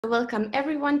Welcome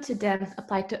everyone to the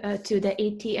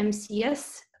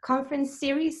ATMCS conference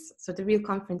series. So the real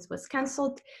conference was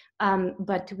cancelled,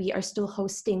 but we are still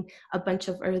hosting a bunch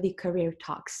of early career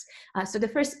talks. So the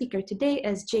first speaker today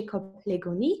is Jacob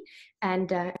Leygonie, and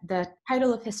the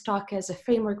title of his talk is A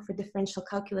Framework for Differential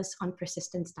Calculus on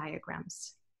Persistence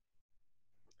Diagrams.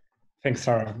 Thanks,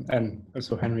 Sarah, and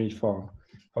also Henry for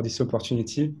this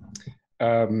opportunity.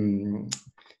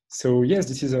 So yes,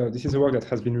 this is a work that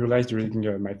has been realized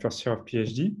during my first year of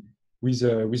PhD with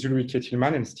Ulrike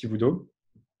Tillmann and Steve Udo.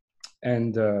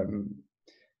 And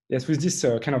yes, with this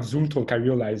kind of Zoom talk, I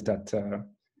realized that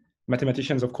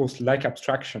mathematicians, of course, like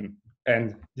abstraction.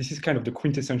 And this is kind of the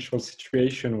quintessential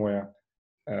situation where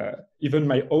even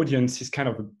my audience is kind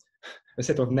of a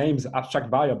set of names, abstract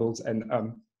variables, and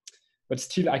but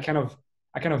still I kind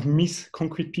of miss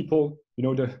concrete people, you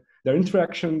know, their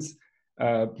interactions,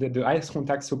 the eyes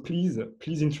contact. So please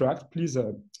interact. Please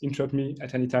interrupt me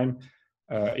at any time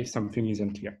if something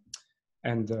isn't clear.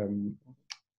 And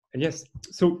yes,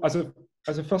 so as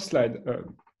a first slide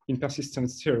in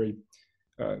persistence theory,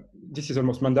 this is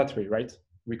almost mandatory, right?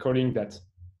 Recalling that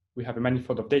we have a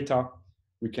manifold of data,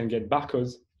 we can get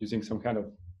barcodes using some kind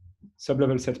of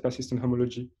sublevel set persistent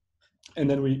homology, and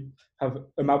then we have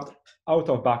a map out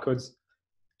of barcodes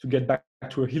to get back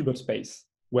to a Hilbert space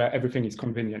where everything is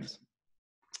convenient.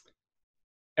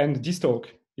 And this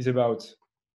talk is about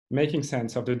making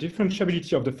sense of the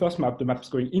differentiability of the first map, the maps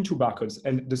going into barcodes,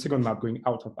 and the second map going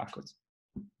out of barcodes.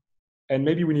 And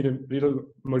maybe we need a little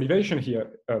motivation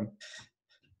here.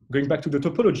 Going back to the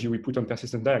topology we put on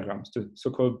persistent diagrams, the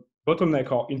so-called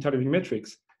bottleneck or interleaving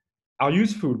metrics are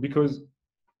useful because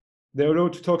they allow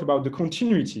to talk about the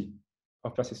continuity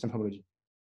of persistent homology.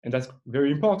 And that's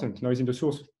very important. Noise in the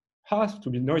source has to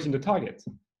be noise in the target.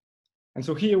 And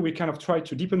so here we kind of try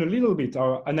to deepen a little bit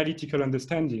our analytical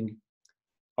understanding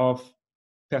of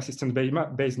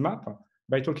persistent-based map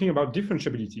by talking about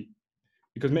differentiability.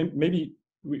 Because maybe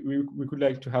we could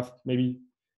like to have maybe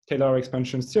Taylor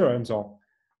expansion theorems or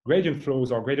gradient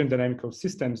flows or gradient dynamical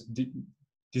systems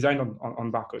designed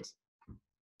on barcodes.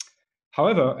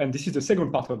 However, and this is the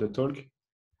second part of the talk,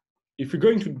 if we're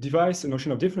going to devise a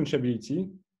notion of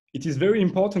differentiability, it is very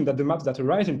important that the maps that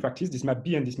arise in practice, this map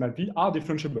B and this map V, are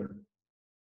differentiable.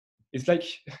 It's like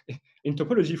in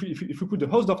topology, if we put the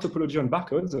Hausdorff topology on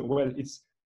barcodes, well,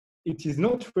 it is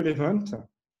not relevant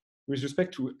with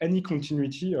respect to any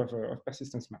continuity of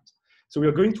persistence maps. So we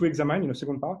are going to examine in the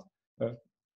second part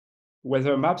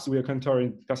whether maps we encounter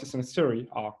in persistence theory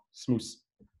are smooth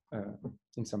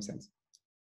in some sense.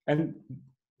 And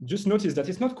just notice that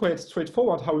it's not quite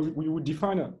straightforward how we would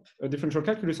define a differential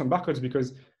calculus on barcodes,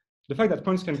 because the fact that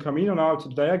points can come in and out of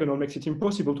the diagonal makes it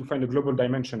impossible to find a global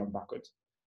dimension of barcodes.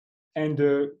 And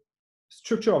the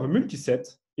structure of a multiset,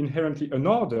 inherently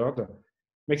unordered,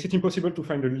 makes it impossible to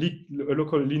find a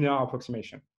local linear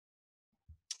approximation.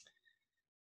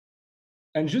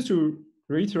 And just to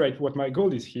reiterate what my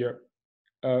goal is here,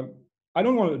 I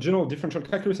don't want a general differential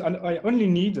calculus, and I only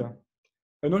need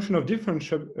a notion of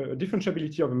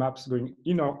differentiability of maps going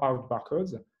in or out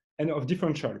barcodes, and of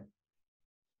differential.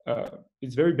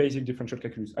 It's very basic differential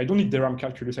calculus. I don't need Derived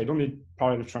calculus. I don't need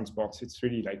parallel transports. It's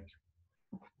really like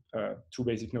two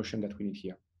basic notions that we need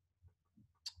here.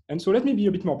 And so let me be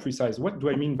a bit more precise. What do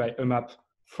I mean by a map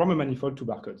from a manifold to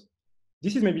barcodes?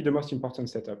 This is maybe the most important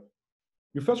setup.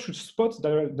 You first should spot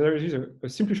that there is a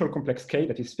simplicial complex K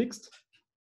that is fixed,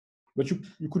 but you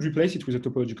could replace it with a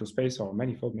topological space or a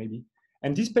manifold maybe.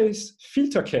 And this space,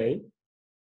 filter K,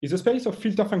 is a space of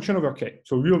filter function over K,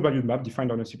 so real valued map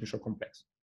defined on a simplicial complex.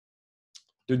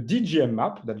 The DGM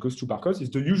map that goes to barcodes is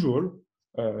the usual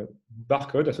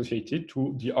barcode associated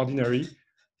to the ordinary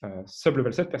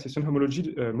sublevel set persistent homology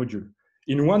module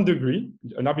in 1 degree,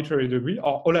 an arbitrary degree,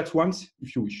 or all at once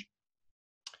if you wish.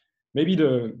 Maybe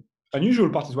the unusual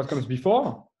part is what comes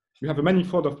before. You have a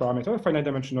manifold of parameters, a finite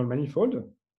dimensional manifold.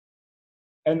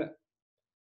 And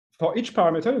for each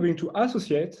parameter, you're going to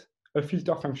associate a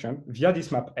filter function via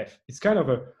this map F. It's kind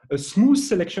of a smooth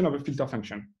selection of a filter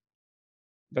function.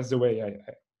 That's the way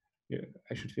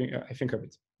I think of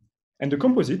it. And the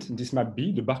composite, this map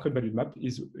B, the barcode valued map,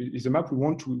 is a map we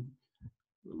want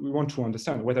to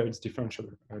understand whether it's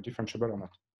differentiable or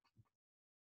not.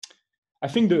 I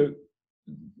think the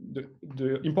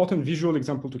important visual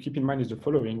example to keep in mind is the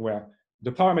following, where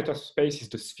the parameter space is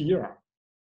the sphere,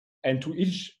 and to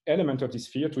each element of the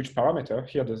sphere, to each parameter,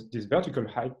 here this vertical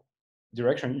height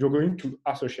direction, you're going to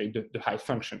associate the height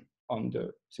function on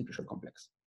the simplicial complex.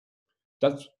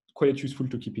 That's quite useful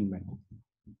to keep in mind.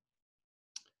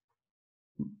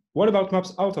 What about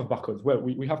maps out of barcodes? Well,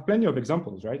 we have plenty of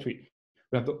examples, right?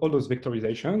 We have all those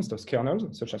vectorizations, those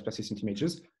kernels, such as persistent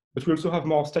images, but we also have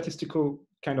more statistical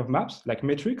kind of maps, like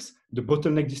metrics, the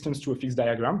bottleneck distance to a fixed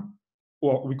diagram,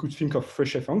 or we could think of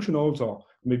Frechet functionals, or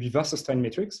maybe Wasserstein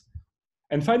metrics.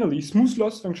 And finally, smooth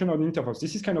loss function on intervals.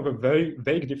 This is kind of a very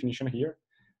vague definition here,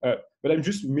 but I'm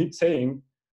just saying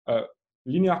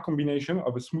linear combination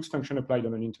of a smooth function applied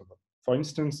on an interval. For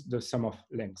instance, the sum of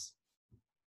lengths.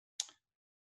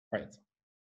 Right.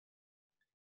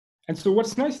 And so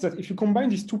what's nice is that if you combine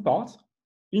these two parts,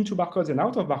 into barcodes and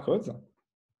out of barcodes,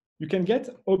 you can get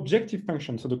objective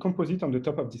functions, so the composite on the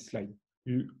top of this slide.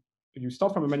 You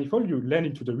start from a manifold, you land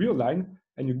into the real line,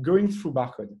 and you're going through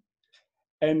barcode.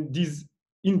 And these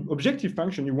in objective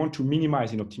function you want to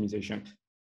minimize in optimization.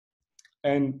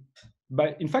 And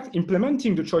by, in fact,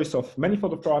 implementing the choice of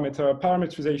manifold of parameter,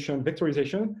 parametrization,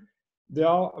 vectorization, there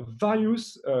are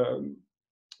various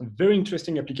very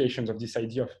interesting applications of this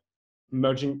idea of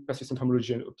merging persistent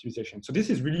homology and optimization. So this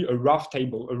is really a rough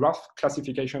table, a rough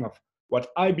classification of what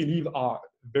I believe are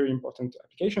very important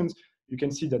applications. You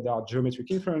can see that there are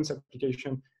geometric inference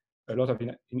application, a lot of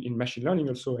in machine learning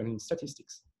also, and in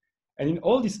statistics. And in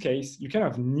all these cases, you kind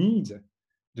of need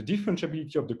the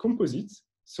differentiability of the composites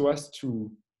so as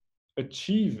to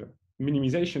achieve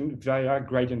minimization via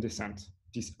gradient descent,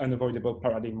 this unavoidable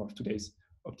paradigm of today's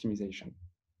optimization.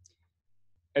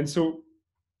 And so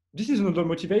this is another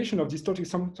motivation of this topic,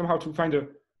 somehow to find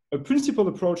a principled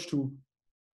approach to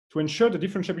ensure the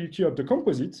differentiability of the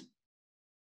composite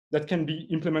that can be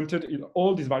implemented in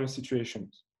all these various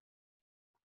situations.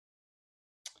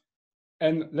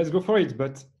 And let's go for it,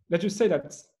 but let's just say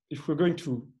that if we're going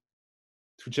to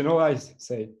generalize,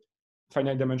 say,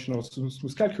 finite dimensional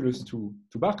smooth calculus to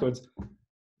barcodes,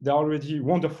 there are already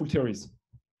wonderful theories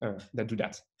that do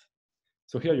that.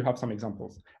 So here you have some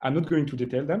examples. I'm not going to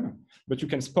detail them, but you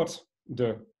can spot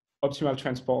the optimal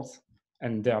transports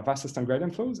and their Wasserstein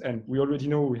gradient flows. And we already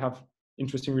know we have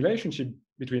interesting relationship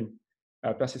between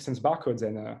persistence barcodes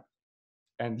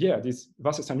and yeah, this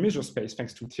Wasserstein measure space,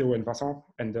 thanks to Theo and Vincent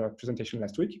and the presentation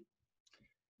last week.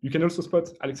 You can also spot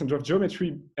Alexandrov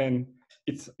geometry, and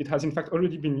it has in fact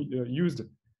already been used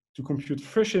to compute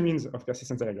Frechet means of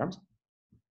persistence diagrams.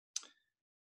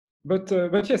 But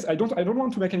yes, I don't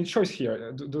want to make any choice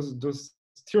here. Those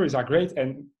theories are great,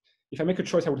 and if I make a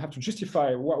choice, I would have to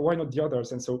justify why not the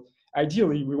others. And so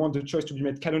ideally, we want the choice to be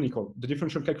made canonical. The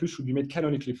differential calculus should be made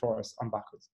canonically for us on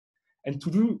barcodes. And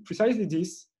to do precisely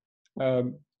this,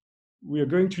 we are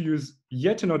going to use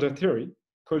yet another theory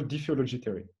called diffeology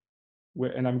theory,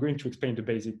 and I'm going to explain the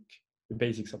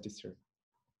basics of this theory.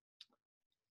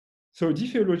 So in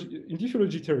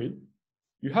diffeology theory,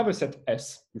 you have a set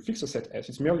S, you fix a set S,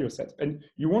 it's merely a set, and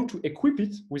you want to equip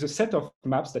it with a set of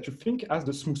maps that you think as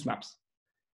the smooth maps.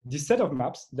 This set of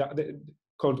maps,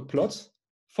 called plots,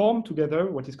 form together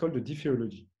what is called the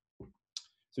diffeology.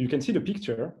 So you can see the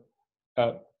picture.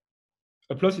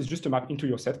 A plot is just a map into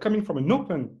your set coming from an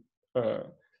open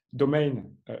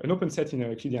domain, an open set in a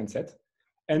Euclidean set,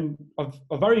 and of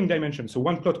varying dimensions. So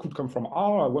one plot could come from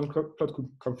R, one plot could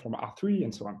come from R3,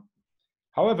 and so on.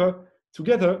 However,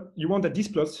 together, you want that these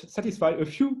plots satisfy a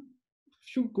few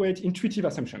great intuitive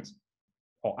assumptions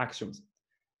or axioms.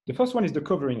 The first one is the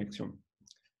covering axiom.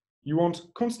 You want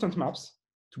constant maps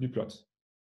to be plots.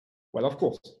 Well, of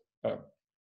course,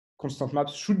 constant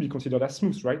maps should be considered as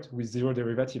smooth, right, with zero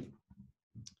derivative.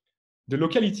 The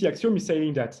locality axiom is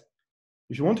saying that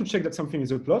if you want to check that something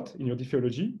is a plot in your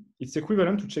diffeology, it's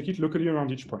equivalent to check it locally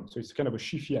around each point. So it's kind of a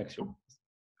Schiffy axiom.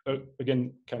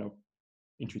 Again, kind of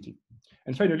intuitive.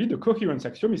 And finally, the coherence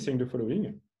axiom is saying the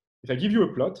following. If I give you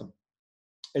a plot,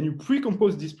 and you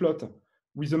pre-compose this plot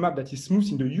with a map that is smooth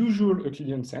in the usual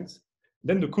Euclidean sense,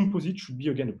 then the composite should be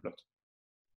again a plot.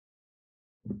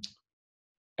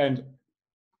 And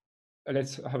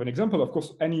let's have an example. Of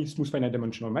course, any smooth finite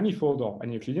dimensional manifold or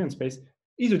any Euclidean space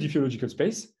is a diffeological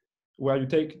space where you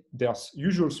take their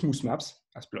usual smooth maps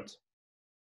as plots.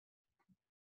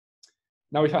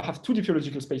 Now, if I have two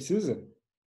diffeological spaces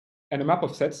and a map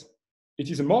of sets, it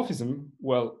is a morphism.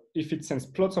 Well, if it sends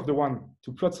plots of the one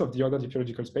to plots of the other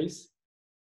diffeological space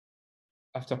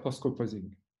after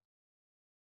post-composing.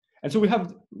 And so we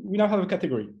now have a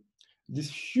category, this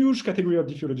huge category of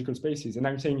diffeological spaces. And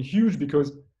I'm saying huge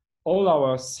because all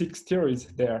our 6 theories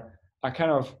there are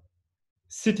kind of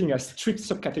sitting as strict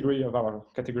subcategory of our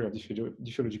category of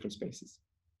diffeological spaces.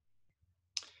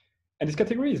 And this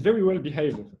category is very well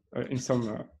behaved in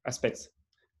some aspects,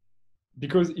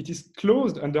 because it is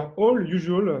closed under all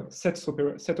usual set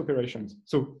operations.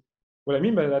 So what I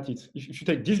mean by that is, if you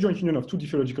take disjoint union of 2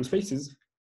 diffeological spaces,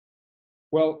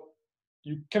 well,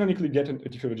 you canonically get a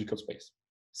diffeological space.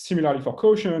 Similarly for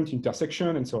quotient,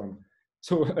 intersection, and so on.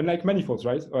 So unlike manifolds,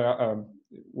 right?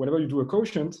 Whenever you do a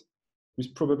quotient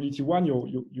with probability 1,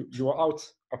 you're out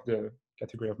of the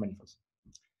category of manifolds.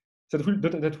 So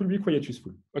that will be quite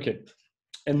useful. Okay,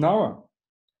 and now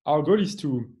our goal is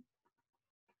to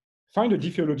find a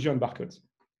diffeology on barcodes,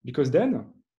 because then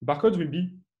barcodes will be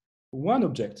one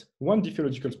object, one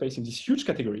diffeological space in this huge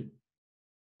category,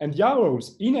 and the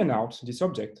arrows in and out this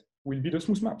object will be the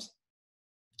smooth maps.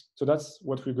 So that's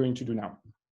what we're going to do now.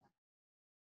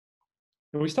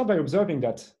 And we start by observing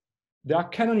that there are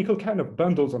canonical kind of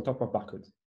bundles on top of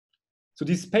barcodes. So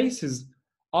these spaces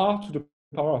r to the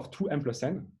power of 2m plus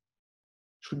n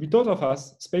should be thought of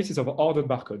as spaces of ordered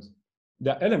barcodes.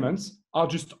 Their elements are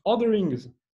just orderings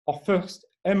of first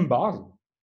m bars,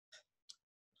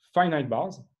 finite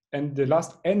bars, and the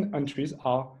last n entries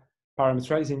are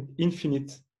parametrizing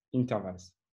infinite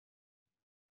intervals.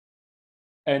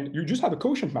 And you just have a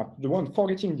quotient map, the one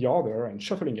forgetting the order and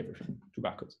shuffling everything to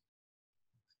barcodes.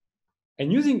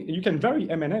 And you can vary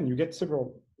m and n, you get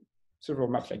several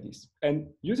maps like this. And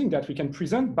using that, we can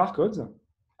present barcodes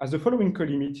as the following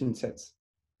colimit in sets.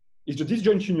 It's the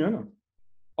disjoint union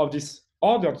of these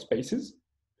ordered spaces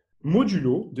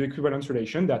modulo the equivalence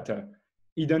relation that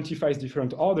identifies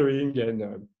different ordering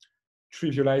and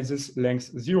trivializes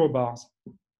length 0 bars.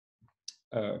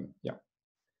 Yeah.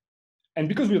 And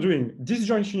because we're doing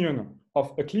disjoint union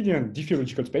of Euclidean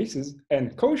diffeological spaces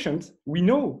and quotient, we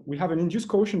know we have an induced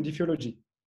quotient diffeology.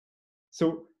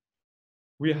 So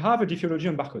we have a diffeology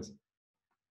on barcodes,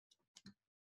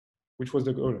 which was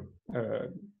the goal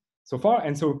so far.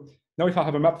 And so now if I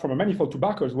have a map from a manifold to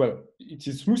barcodes, well, it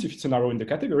is smooth if it's an arrow in the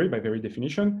category by very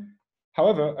definition.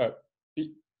 However,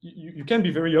 you can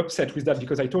be very upset with that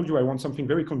because I told you I want something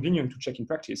very convenient to check in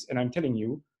practice. And I'm telling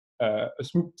you,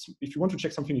 if you want to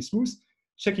check something is smooth,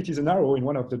 check it is an arrow in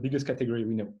one of the biggest category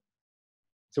we know.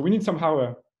 So we need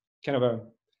somehow kind of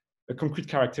a concrete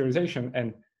characterization.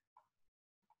 And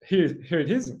here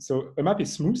it is. So a map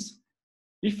is smooth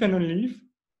if and only if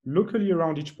locally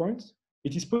around each point,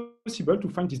 it is possible to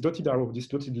find this dotted arrow, this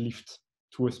dotted lift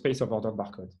to a space of ordered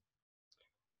barcode.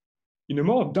 In a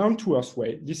more down-to-earth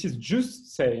way, this is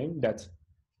just saying that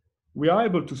we are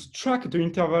able to track the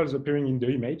intervals appearing in the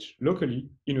image locally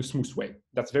in a smooth way.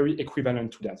 That's very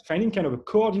equivalent to that. Finding kind of a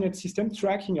coordinate system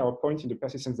tracking our point in the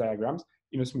persistence diagrams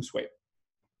in a smooth way.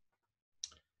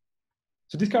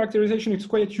 So this characterization is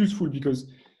quite useful because,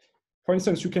 for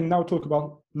instance, you can now talk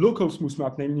about local smooth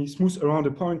map, namely smooth around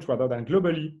a point rather than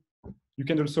globally. You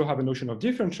can also have a notion of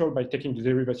differential by taking the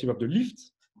derivative of the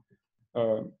lift.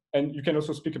 And you can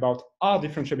also speak about R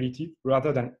differentiability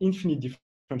rather than infinite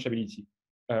differentiability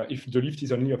if the lift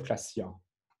is only of class CR.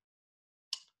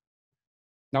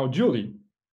 Now, dually,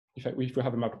 if we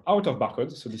have a map out of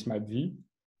barcodes, so this map V,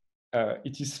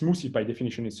 it is smooth if by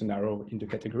definition it's an arrow in the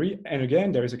category. And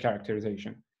again, there is a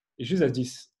characterization. It's just that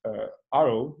this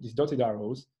arrow, these dotted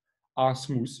arrows, are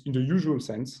smooth in the usual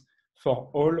sense for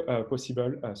all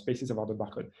possible spaces of ordered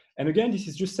barcode. And again, this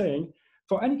is just saying,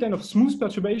 for any kind of smooth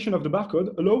perturbation of the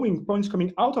barcode, allowing points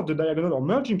coming out of the diagonal or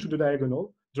merging to the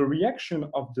diagonal, the reaction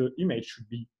of the image should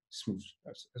be smooth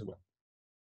as well.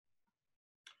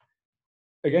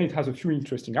 Again, it has a few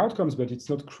interesting outcomes, but it's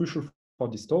not crucial for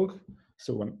this talk,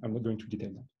 so I'm not going to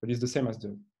detail that. But it's the same as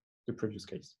the previous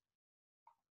case.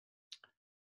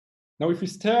 Now, if we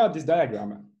stare at this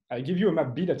diagram, I give you a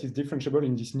map B that is differentiable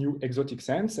in this new exotic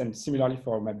sense, and similarly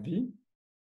for map V.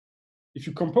 If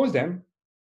you compose them,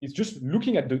 it's just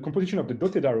looking at the composition of the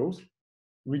dotted arrows,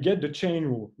 we get the chain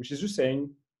rule, which is just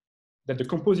saying that the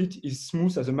composite is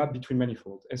smooth as a map between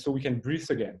manifolds. And so we can breathe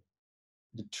again.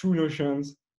 The two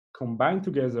notions combine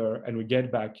together, and we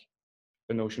get back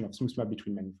the notion of smooth map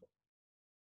between manifolds.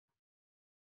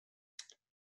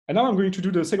 And now I'm going to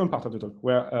do the second part of the talk,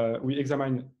 where we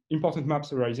examine important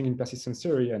maps arising in persistence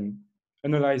theory and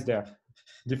analyze their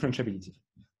differentiability.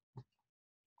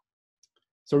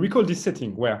 So recall this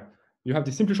setting where you have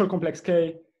the simplicial complex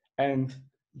K and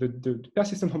the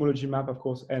persistent homology map, of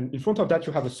course, and in front of that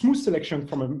you have a smooth selection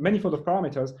from a manifold of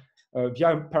parameters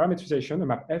via parametrization, a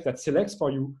map F that selects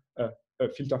for you a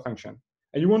filter function.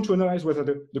 And you want to analyze whether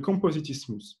the composite is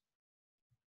smooth.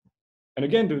 And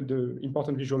again, the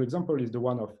important visual example is the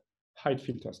one of height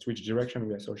filters, to which direction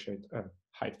we associate a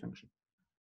height function.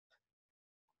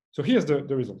 So here's the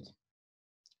result.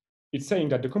 It's saying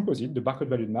that the composite, the barcode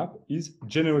valued map, is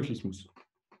generically smooth.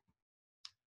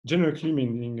 Generically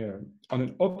meaning on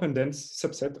an open dense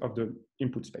subset of the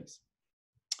input space.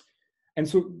 And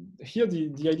so here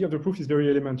the idea of the proof is very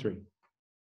elementary.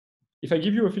 If I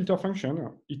give you a filter function,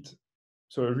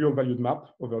 so a real valued map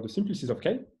over the simplices of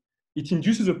K, it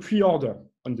induces a pre-order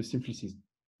on the simplices,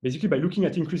 basically by looking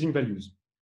at increasing values.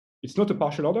 it's not a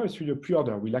partial order, it's really a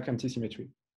pre-order. We lack anti-symmetry.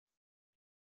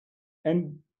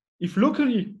 And if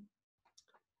locally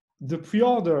the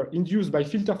pre-order induced by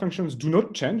filter functions do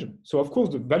not change, so of course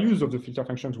the values of the filter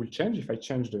functions will change if I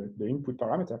change the input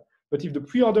parameter, but if the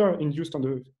pre-order induced on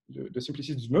the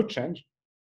simplicity does not change,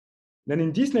 then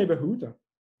in this neighborhood,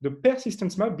 the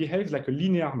persistence map behaves like a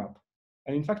linear map,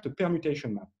 and in fact a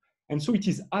permutation map. And so it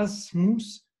is as smooth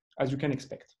as you can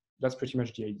expect. That's pretty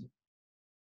much the idea.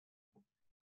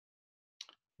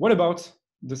 What about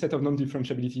the set of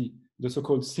non-differentiability, the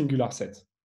so-called singular set?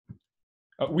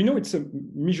 We know it's a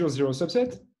measure zero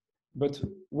subset, but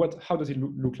how does it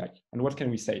look like? And what can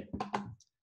we say?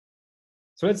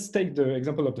 So let's take the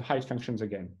example of the height functions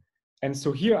again. And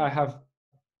so here I have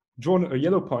drawn a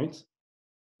yellow point,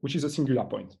 which is a singular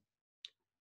point.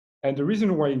 And the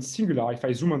reason why it's singular, if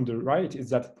I zoom on the right, is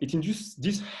that it induces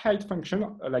this height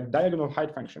function, like diagonal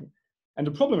height function. And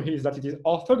the problem here is that it is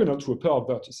orthogonal to a pair of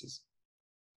vertices.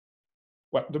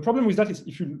 Well, the problem with that is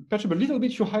if you perturb a little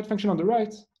bit your height function on the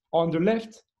right or on the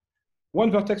left,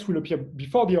 one vertex will appear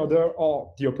before the other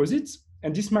or the opposite,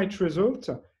 and this might result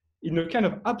in a kind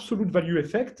of absolute value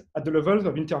effect at the levels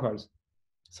of intervals.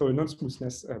 So a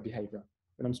non-smoothness behavior,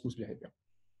 a non-smooth behavior.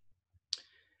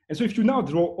 And so if you now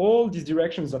draw all these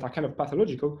directions that are kind of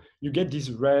pathological, you get this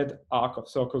red arc of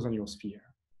circles on your sphere.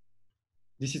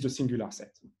 This is the singular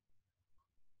set.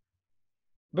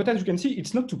 But as you can see,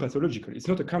 it's not too pathological. It's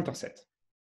not a counter set.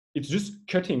 It's just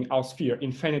cutting our sphere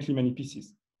in finitely many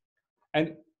pieces.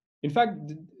 And in fact,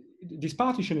 this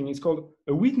partitioning is called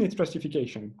a witness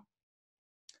stratification.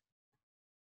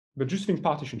 But just think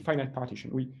partition, finite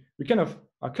partition. We kind of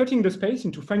are cutting the space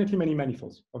into finitely many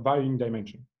manifolds of varying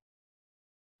dimension.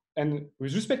 And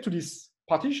with respect to this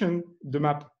partition, the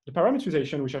map, the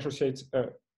parametrization, which associates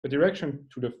a direction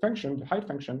to the function, the height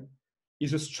function,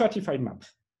 is a stratified map.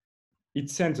 It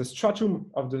sends a stratum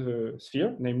of the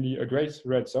sphere, namely a great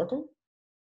red circle,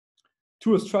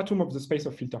 to a stratum of the space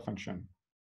of filter function.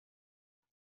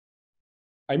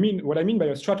 What I mean by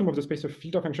a stratum of the space of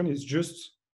filter function is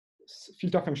just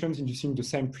filter functions inducing the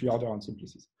same pre-order on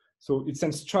simplices. So it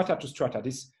sends strata to strata.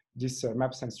 This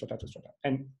map sends strata to strata.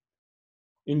 And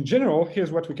in general,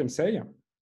 here's what we can say.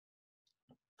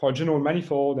 For general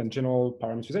manifold and general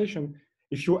parametrization,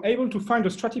 if you're able to find a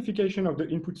stratification of the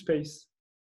input space,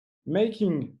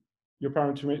 making your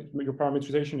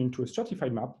parametrization into a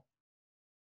stratified map,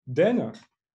 then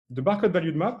the barcode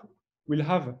valued map will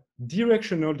have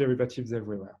directional derivatives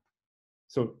everywhere.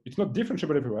 So it's not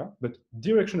differentiable everywhere, but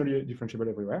directionally differentiable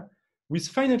everywhere with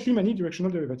finitely many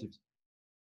directional derivatives.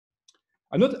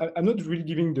 I'm not really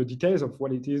giving the details of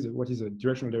what is a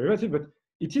directional derivative, but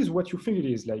it is what you think it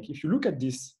is. Like if you look at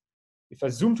this, if I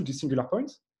zoom to this singular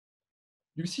point,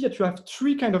 you see that you have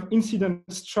three kind of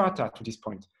incident strata to this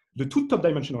point. The two top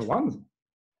dimensional ones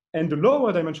and the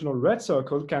lower dimensional red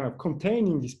circle kind of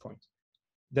containing this point.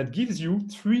 That gives you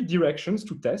three directions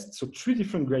to test, so three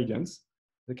different gradients,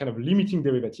 the kind of limiting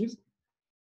derivatives.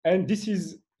 And this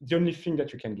is the only thing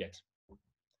that you can get.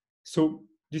 So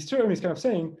this theorem is kind of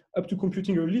saying, up to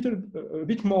computing a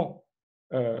bit more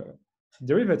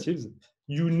derivatives,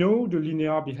 you know the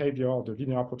linear behavior or the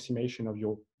linear approximation of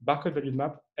your barcode valued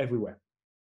map everywhere.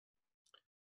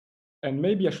 And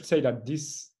maybe I should say that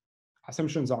these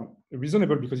assumptions are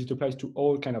reasonable because it applies to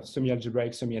all kind of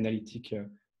semi-algebraic, semi-analytic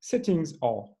settings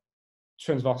or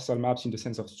transversal maps in the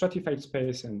sense of stratified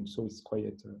space, and so it's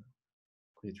quite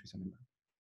reasonable.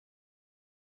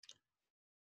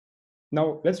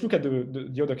 Now let's look at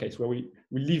the other case where we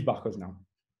leave barcodes now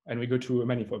and we go to a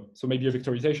manifold. So maybe a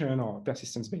vectorization or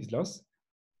persistence-based loss.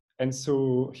 And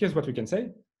so here's what we can say.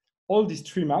 All these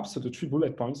three maps, so the three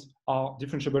bullet points, are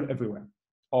differentiable everywhere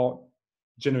or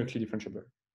generically differentiable.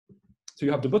 So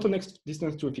you have the bottleneck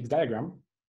distance to a fixed diagram.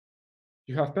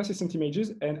 You have persistent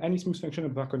images and any smooth function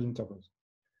at barcode intervals.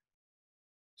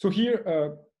 So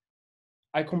here,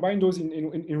 I combine those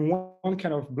in one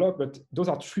kind of block, but those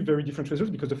are three very different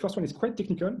results because the first one is quite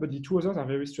technical, but the two others are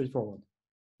very straightforward.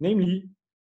 Namely,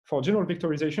 for general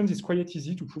vectorizations, it's quite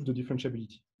easy to prove the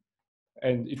differentiability.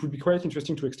 And it would be quite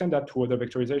interesting to extend that to other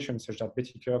vectorizations, such as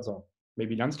Betty curves or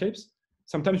maybe landscapes.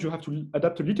 Sometimes you have to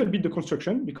adapt a little bit the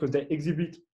construction because they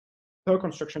exhibit per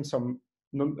construction some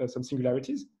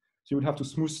singularities. So you would have to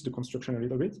smooth the construction a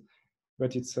little bit,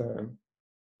 but it's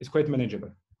quite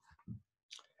manageable.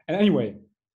 And anyway,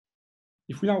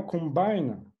 if we now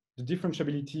combine the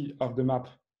differentiability of the map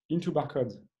into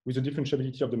barcodes with the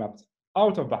differentiability of the map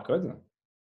out of barcodes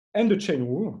and the chain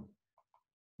rule,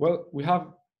 well, we have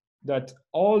that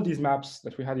all these maps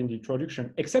that we had in the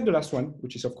introduction, except the last one,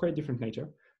 which is of quite different nature,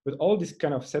 but all these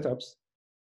kind of setups,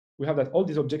 we have that all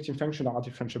these objective functions are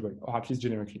differentiable, or at least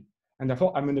generically. and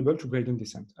therefore I'm unable to gradient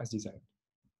descent as desired.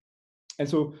 And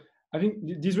so I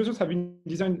think these results have been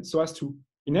designed so as to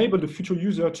enable the future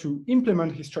user to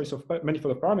implement his choice of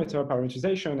manifold of parameter,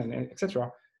 parametrization, and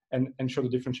etc., and show the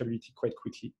differentiability quite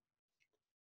quickly.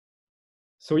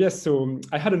 So yes, so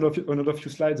I had another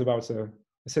few slides about a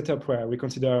setup where we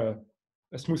consider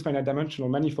a smooth finite dimensional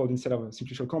manifold instead of a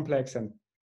simplicial complex, and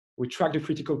we track the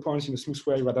critical points in a smooth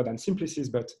way rather than simplices.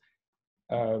 But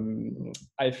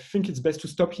I think it's best to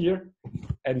stop here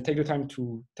and take the time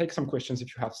to take some questions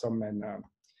if you have some. And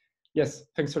yes,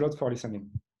 thanks a lot for listening.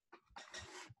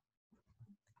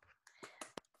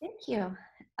 Thank you.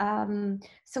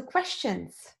 So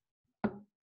questions.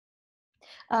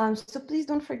 So please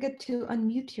don't forget to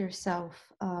unmute yourself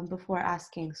before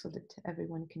asking so that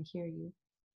everyone can hear you.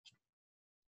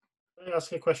 Can I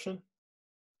ask a question?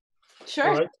 Sure.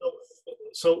 All right.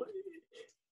 So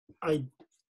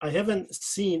I haven't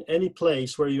seen any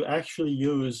place where you actually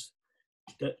use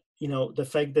the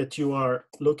fact that you are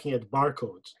looking at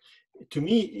barcodes. To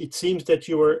me, it seems that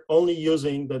you are only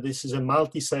using that this is a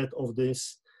multi-set of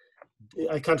this.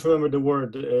 I can't remember the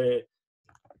word.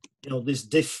 This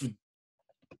diff.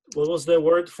 What was the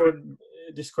word for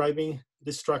describing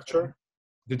this structure?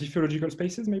 The diffeological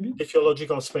spaces, maybe?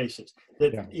 Diffeological spaces.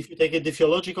 That Yeah. If you take a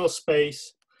diffeological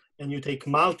space and you take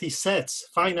multi-sets,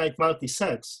 finite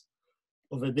multi-sets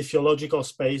of a diffeological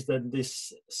space, then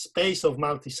this space of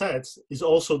multi-sets is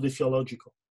also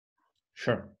diffeological.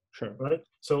 Sure, sure. Right?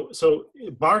 So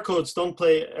barcodes don't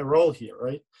play a role here,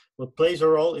 right? What plays a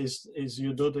role is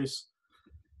you do this,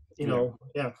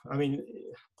 I mean,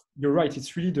 you're right.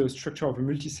 It's really the structure of a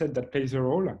multiset that plays a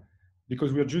role,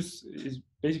 because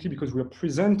basically because we are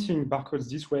presenting barcodes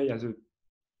this way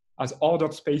as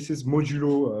ordered spaces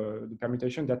modulo the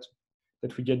permutation that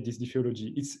we get this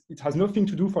diffeology. It has nothing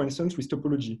to do, for instance, with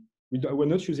topology. We're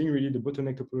not using really the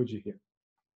bottleneck topology here.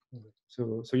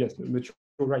 So yes, but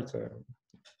you're right.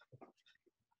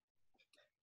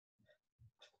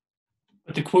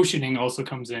 But the quotienting also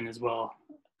comes in as well,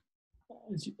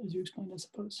 as you explained, I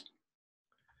suppose.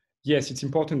 Yes, it's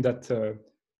important that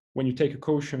when you take a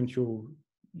quotient,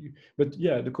 but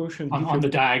yeah, the quotient on the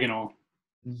diagonal.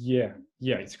 Yeah,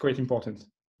 it's quite important.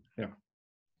 Yeah.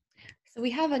 So we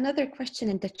have another question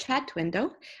in the chat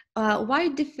window. Why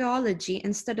diffeology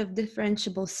instead of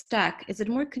differentiable stack? Is it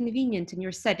more convenient in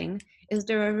your setting? Is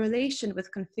there a relation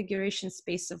with configuration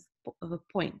space of a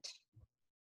point?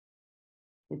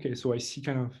 Okay, so I see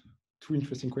kind of two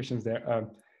interesting questions there.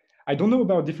 I don't know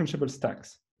about differentiable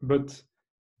stacks, but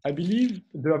I believe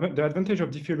the advantage of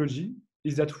diffeology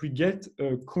is that we get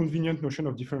a convenient notion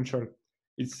of differential.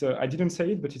 It's I didn't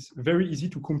say it, but it's very easy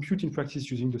to compute in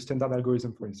practice using the standard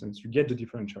algorithm, for instance. You get the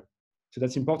differential. So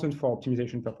that's important for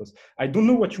optimization purpose. I don't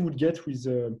know what you would get with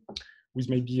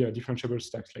maybe differentiable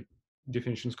stacks, like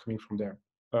definitions coming from there.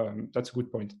 That's a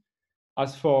good point.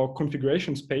 As for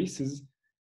configuration spaces,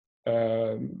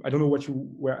 I don't know what you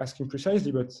were asking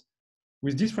precisely, but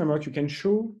with this framework, you can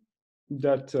show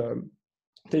that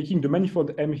taking the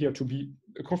manifold M here to be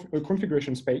a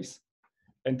configuration space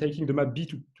and taking the map B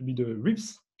to be the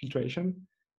Rips filtration,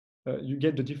 you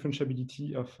get the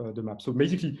differentiability of the map. So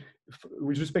basically,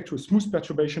 with respect to a smooth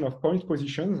perturbation of point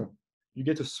positions, you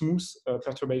get a smooth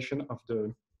perturbation of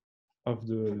the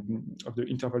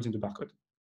intervals in the barcode.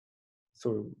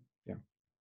 So yeah.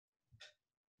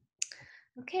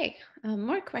 Okay,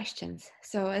 more questions.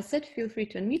 So as said, feel free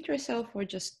to unmute yourself or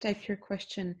just type your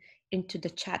question into the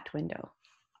chat window.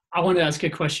 I want to ask a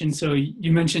question. So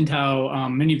you mentioned how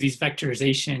many of these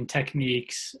vectorization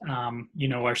techniques,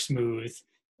 are smooth,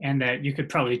 and that you could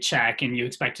probably check and you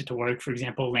expect it to work, for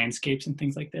example, landscapes and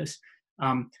things like this.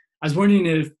 I was wondering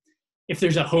if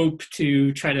there's a hope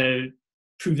to try to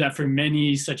prove that for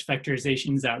many such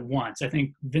vectorizations at once. I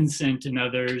think Vincent and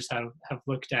others have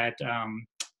looked at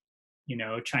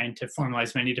trying to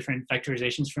formalize many different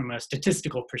vectorizations from a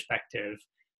statistical perspective.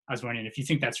 I was wondering if you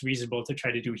think that's reasonable to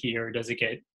try to do here, or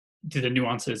do the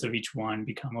nuances of each one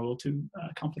become a little too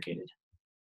complicated?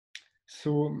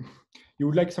 So you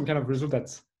would like some kind of result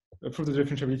that's prove the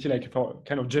differentiability, like for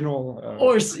kind of general.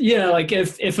 Or yeah, like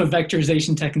if a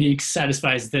vectorization technique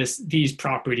satisfies these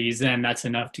properties, then that's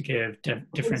enough to give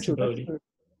differentiability. So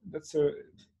that's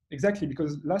exactly,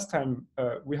 because last time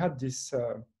we had this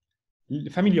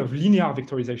family of linear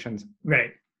vectorizations.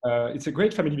 Right. It's a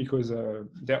great family because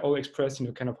they're all expressed in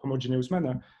a kind of homogeneous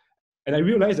manner. And I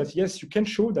realized that, yes, you can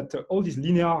show that all these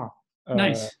linear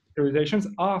nice vectorizations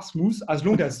are smooth as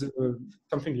long as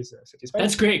something is satisfied.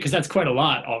 That's great, because that's quite a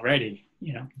lot already.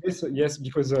 Yes,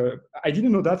 because I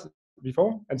didn't know that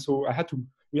before. And so I had to,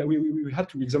 we had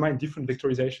to examine different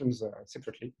vectorizations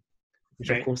separately. which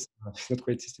right. of course is not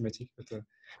quite systematic.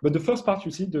 But the first part,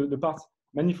 you see, the part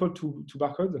manifold to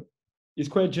barcode is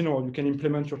quite general. You can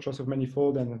implement your choice of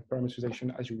manifold and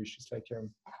parameterization as you wish. It's like,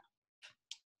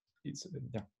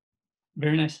 yeah.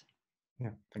 Very nice. Yeah,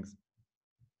 thanks.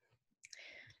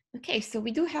 Okay, so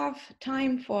we do have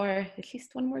time for at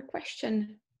least one more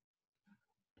question.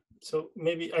 So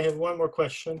maybe I have one more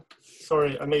question.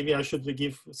 Sorry, maybe I should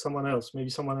give someone else. Maybe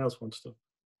someone else wants to.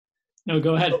 No,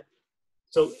 go ahead.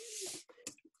 So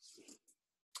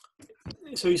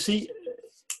you see,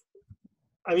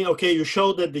 I mean, okay, you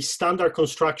showed that the standard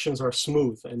constructions are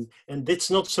smooth, and that's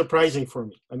not surprising for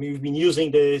me. I mean, we've been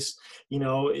using this, you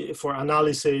know, for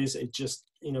analysis. It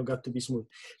just, you know, got to be smooth.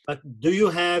 But do you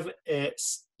have a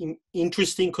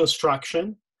interesting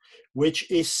construction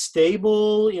which is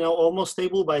stable, you know, almost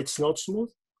stable, but it's not smooth?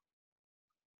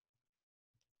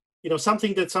 You know,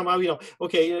 something that somehow, you know,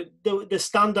 okay, the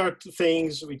standard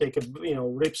things, we take a, you know,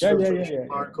 RIPS,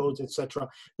 barcodes, etc.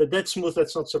 That's smooth,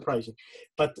 that's not surprising.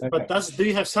 But do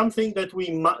you have something that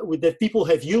that people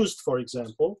have used, for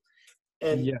example,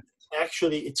 and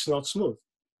actually it's not smooth?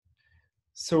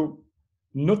 So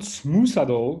not smooth at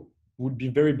all would be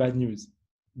very bad news.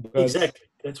 But exactly.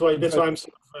 That's why I'm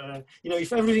sort of, you know,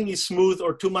 if everything is smooth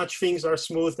or too much things are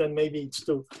smooth, then maybe it's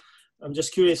too. I'm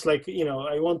just curious, like, you know,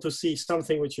 I want to see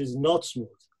something which is not smooth.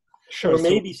 Sure. Or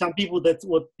maybe some people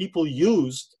what people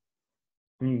used,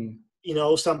 you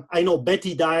know, I know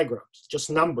Betty diagrams,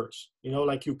 just numbers, you know,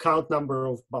 like you count number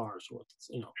of bars,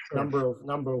 you know, sure.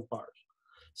 number of bars.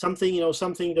 Something, you know,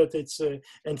 something that it's,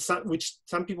 which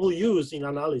some people use in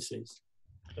analysis.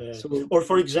 Or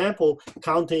for example,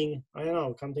 counting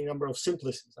number of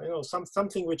simplicities. I know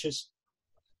something which is.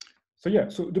 So yeah,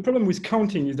 so the problem with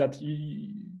counting is that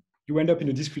you end up in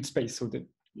a discrete space, so that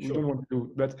you don't want to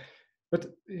do. But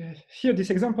here, this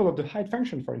example of the height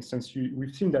function, for instance,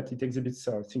 we've seen that it exhibits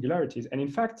singularities, and in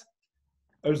fact,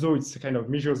 although it's a kind of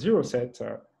measure zero set,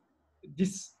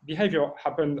 this behavior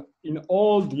happened in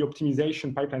all the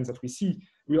optimization pipelines that we see.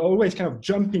 We're always kind of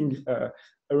jumping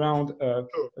around a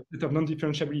set of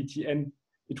non-differentiability, and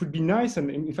it would be nice, and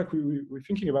in fact, we're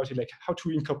thinking about it, like how to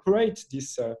incorporate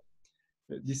these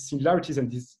singularities and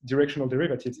these directional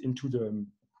derivatives into the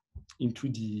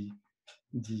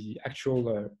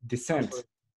actual descent.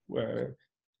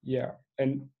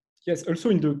 And yes,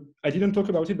 also I didn't talk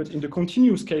about it, but in the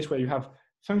continuous case where you have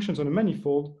functions on a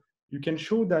manifold, you can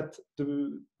show that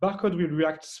the barcode will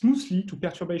react smoothly to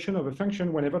perturbation of a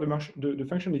function whenever the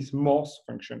function is Morse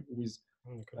function with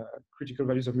critical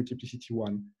values of multiplicity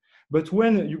 1. But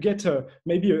when you get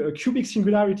maybe a cubic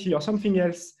singularity or something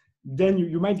else, then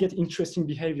you might get interesting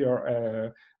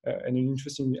behavior and an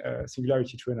interesting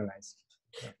singularity to analyze.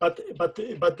 But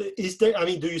is there, I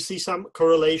mean, do you see some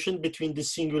correlation between the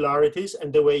singularities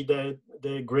and the way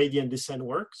the gradient descent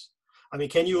works? I mean,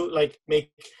 can you like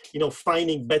make, you know,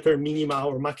 finding better minima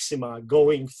or maxima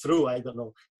going through, I don't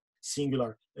know,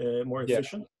 singular more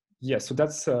efficient? Yeah, so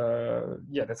that's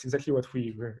that's exactly what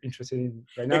we were interested in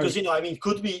right now. Because, you know, I mean, it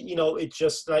could be, you know, it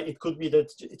just like, it could be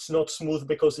that it's not smooth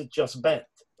because it just bent,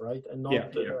 right? And not,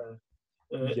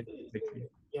 exactly.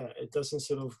 It doesn't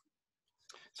sort of.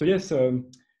 So yes,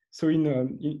 so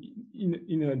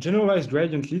in a generalized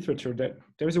gradient literature, that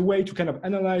there's a way to kind of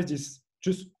analyze this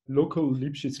just local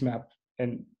Lipschitz map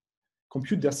and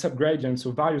compute their subgradients,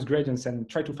 so various gradients, and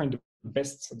try to find the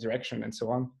best direction and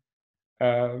so on.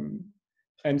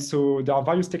 And so there are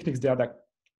various techniques there that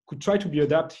could try to be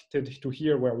adapted to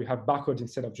here, where we have barcodes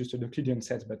instead of just a Euclidean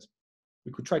set, but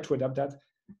we could try to adapt that.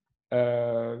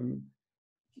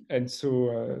 And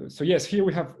so yes, here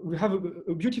we have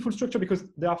a beautiful structure because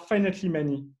there are finitely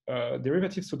many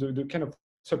derivatives, so the kind of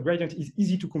subgradient is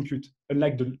easy to compute,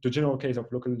 unlike the general case of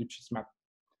local Lipschitz map.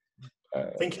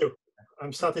 Thank you.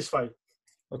 I'm satisfied.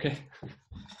 Okay.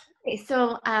 Okay,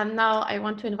 so now I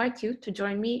want to invite you to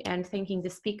join me in thanking the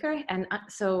speaker. And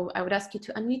so I would ask you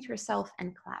to unmute yourself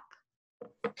and clap.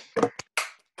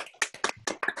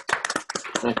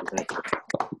 Thank you.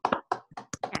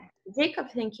 Jacob,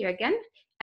 thank you again.